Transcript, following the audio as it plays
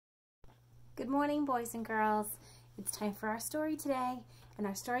Good morning, boys and girls. It's time for our story today. And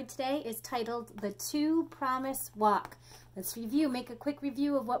our story today is titled The Two Promise Walk. Let's make a quick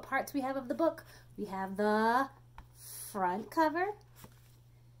review of what parts we have of the book. We have the front cover,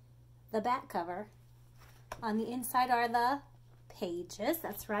 the back cover. On the inside are the pages,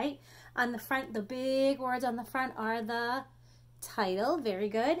 that's right. On the front, the big words on the front are the title, very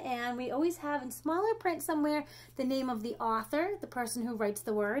good. And we always have in smaller print somewhere the name of the author, the person who writes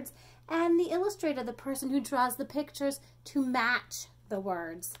the words, and the illustrator, the person who draws the pictures to match the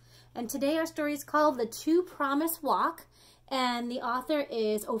words. And today our story is called The Two Promise Walk, and the author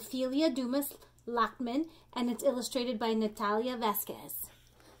is Ophelia Dumas Lachman, and it's illustrated by Natalia Vasquez.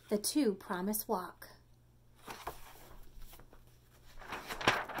 The Two Promise Walk.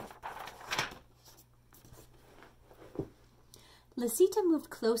 Lisita moved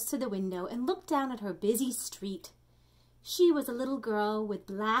close to the window and looked down at her busy street. She was a little girl with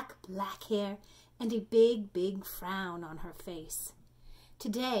black hair and a big frown on her face.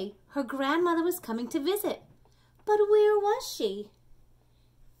 Today, her grandmother was coming to visit. But where was she?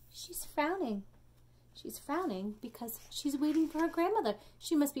 She's frowning. She's frowning because she's waiting for her grandmother.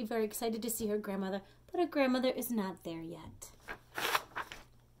 She must be very excited to see her grandmother, but her grandmother is not there yet.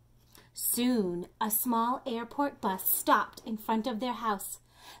 Soon, a small airport bus stopped in front of their house.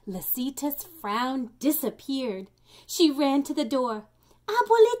 Lisita's frown disappeared. She ran to the door.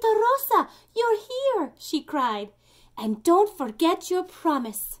 "Abuelita Rosa, you're here," she cried. "And don't forget your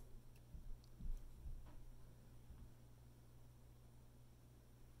promise."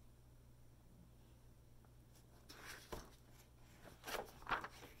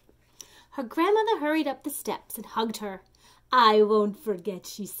 Her grandmother hurried up the steps and hugged her. "I won't forget,"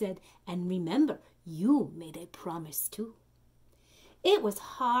 she said, "and remember, you made a promise too." It was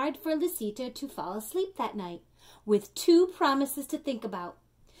hard for Lisita to fall asleep that night, with two promises to think about.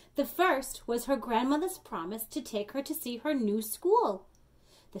 The first was her grandmother's promise to take her to see her new school.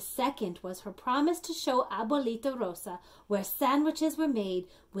 The second was her promise to show Abuelita Rosa where sandwiches were made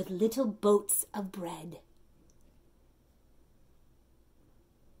with little boats of bread.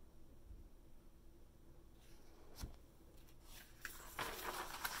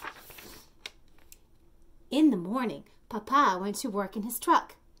 In the morning, Papa went to work in his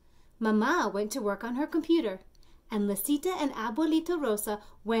truck. Mama went to work on her computer. And Lisita and Abuelita Rosa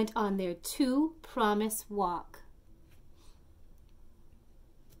went on their two promise walk.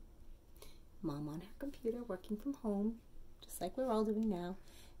 Mom on her computer working from home, just like we're all doing now.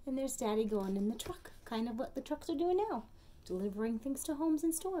 And there's Daddy going in the truck, kind of what the trucks are doing now, delivering things to homes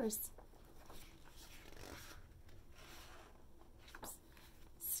and stores. Oops.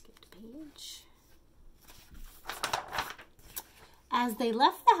 Skipped a page. As they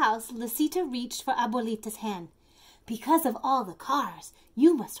left the house, Lisita reached for Abuelita's hand. "Because of all the cars,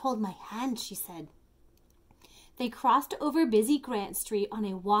 you must hold my hand," she said. They crossed over busy Grant Street on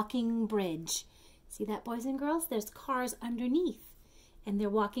a walking bridge. See that, boys and girls? There's cars underneath, and they're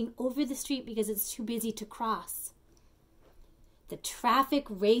walking over the street because it's too busy to cross. The traffic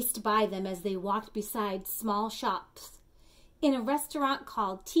raced by them as they walked beside small shops. In a restaurant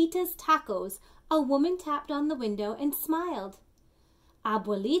called Tita's Tacos, a woman tapped on the window and smiled.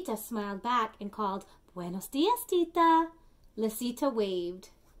 Abuelita smiled back and called, "Buenos dias, Tita." Lisita waved.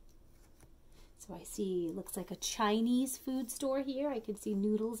 So I see, it looks like a Chinese food store here. I can see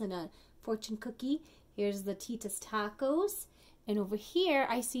noodles and a fortune cookie. Here's the Tita's Tacos. And over here,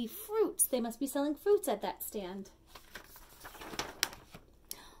 I see fruits. They must be selling fruits at that stand.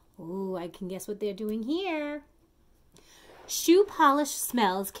 Oh, I can guess what they're doing here. Shoe polish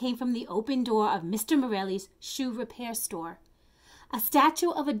smells came from the open door of Mr. Morelli's shoe repair store. A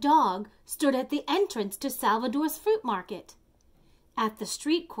statue of a dog stood at the entrance to Salvador's fruit market. At the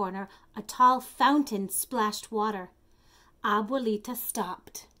street corner, a tall fountain splashed water. Abuelita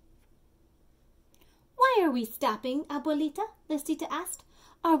stopped. "Why are we stopping, Abuelita?" Lisita asked.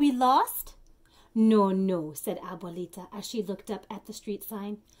 "Are we lost?" No, said Abuelita as she looked up at the street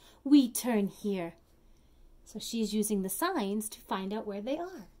sign. "We turn here." So she's using the signs to find out where they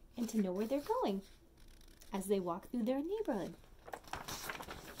are and to know where they're going as they walk through their neighborhood.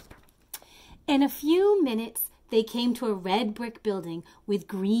 In a few minutes, they came to a red brick building with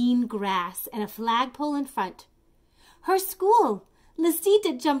green grass and a flagpole in front. Her school!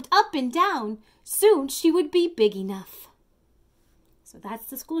 Lisita jumped up and down. Soon she would be big enough. So that's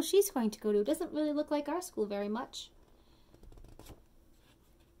the school she's going to go to. It doesn't really look like our school very much.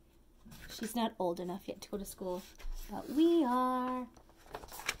 She's not old enough yet to go to school, but we are.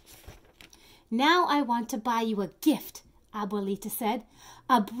 "Now I want to buy you a gift," Abuelita said.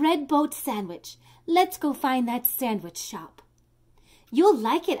 "A bread boat sandwich. Let's go find that sandwich shop." You'll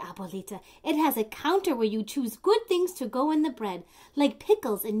like it, abuelita. It has a counter where you choose good things to go in the bread, like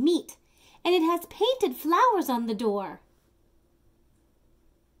pickles and meat. And it has painted flowers on the door.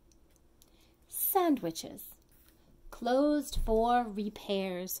 Sandwiches. Closed for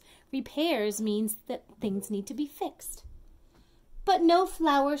repairs. Repairs means that things need to be fixed. But no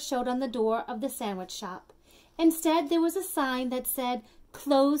flowers showed on the door of the sandwich shop. Instead, there was a sign that said,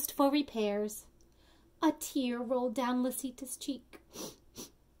 closed for repairs. A tear rolled down Lisita's cheek.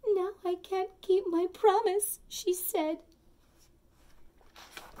 Now I can't keep my promise, she said.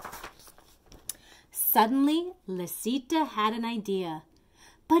 Suddenly, Lisita had an idea.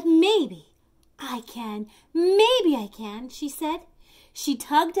 But maybe I can, she said. She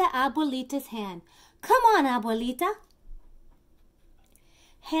tugged at Abuelita's hand. Come on, Abuelita.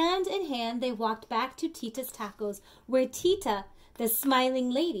 Hand in hand, they walked back to Tita's Tacos, where Tita, the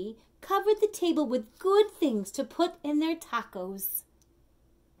smiling lady, covered the table with good things to put in their tacos.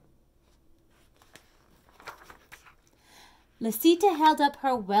 Lisita held up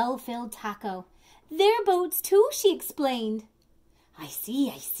her well-filled taco. They're boats too, she explained. I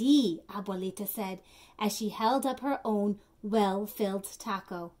see, Abuelita said, as she held up her own well-filled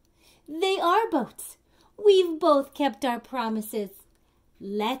taco. They are boats. We've both kept our promises.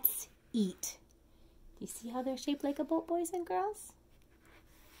 Let's eat. Do you see how they're shaped like a boat, boys and girls?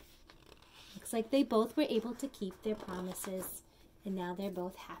 Looks like they both were able to keep their promises, and now they're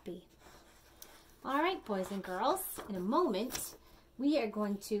both happy. All right, boys and girls, in a moment, we are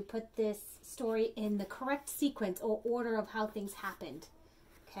going to put this story in the correct sequence or order of how things happened.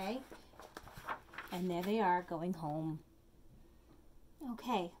 Okay? And there they are going home.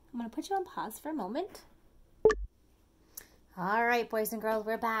 Okay, I'm going to put you on pause for a moment. All right, boys and girls,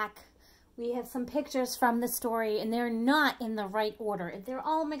 we're back. We have some pictures from the story, and they're not in the right order. They're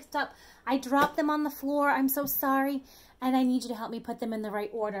all mixed up. I dropped them on the floor. I'm so sorry, and I need you to help me put them in the right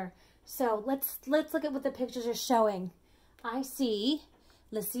order. So let's look at what the pictures are showing. I see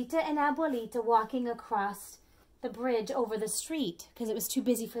Lisita and Abuelita walking across the bridge over the street because it was too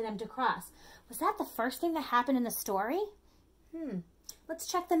busy for them to cross. Was that the first thing that happened in the story? Let's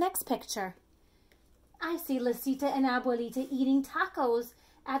check the next picture. I see Lisita and Abuelita eating tacos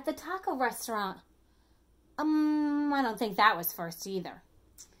at the taco restaurant. I don't think that was first either.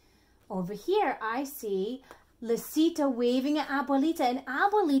 Over here, I see Lisita waving at Abuelita, and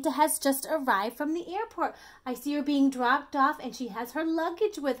Abuelita has just arrived from the airport. I see her being dropped off, and she has her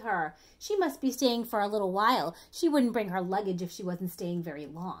luggage with her. She must be staying for a little while. She wouldn't bring her luggage if she wasn't staying very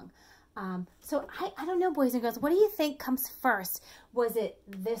long. So I don't know, boys and girls. What do you think comes first? Was it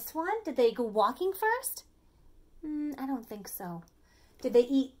this one? Did they go walking first? I don't think so. Did they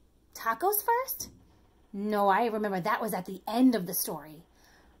eat tacos first? No, I remember that was at the end of the story.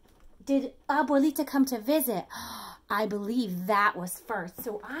 Did Abuelita come to visit? I believe that was first.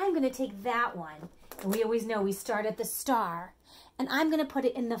 So I'm going to take that one. And we always know we start at the star. And I'm going to put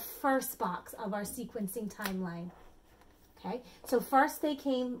it in the first box of our sequencing timeline. Okay, so first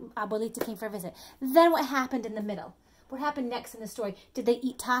Abuelita came for a visit. Then what happened in the middle? What happened next in the story? Did they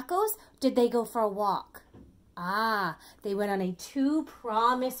eat tacos? Did they go for a walk? They went on a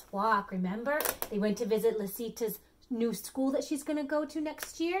 2-promise walk, remember? They went to visit Lisita's new school that she's going to go to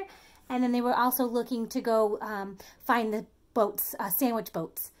next year. And then they were also looking to go find the boats, sandwich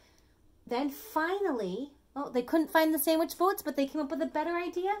boats. Then finally, they couldn't find the sandwich boats, but they came up with a better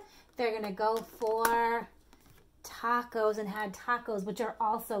idea. They're going to go for tacos and had tacos, which are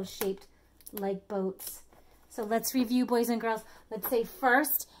also shaped like boats. So let's review, boys and girls. Let's say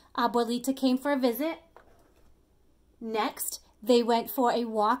first, Abuelita came for a visit. Next, they went for a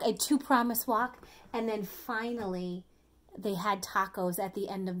walk, a 2-promise walk. And then finally, they had tacos at the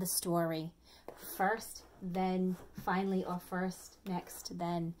end of the story. First, then, finally, or first, next,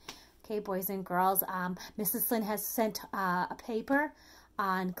 then. Okay, boys and girls, Mrs. Slinn has sent a paper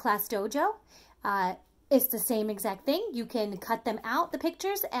on Class Dojo. It's the same exact thing. You can cut them out, the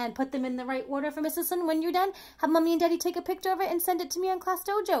pictures, and put them in the right order for Mrs. Slinn. When you're done, have Mommy and Daddy take a picture of it and send it to me on Class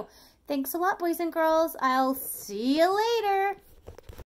Dojo. Thanks a lot, boys and girls. I'll see you later.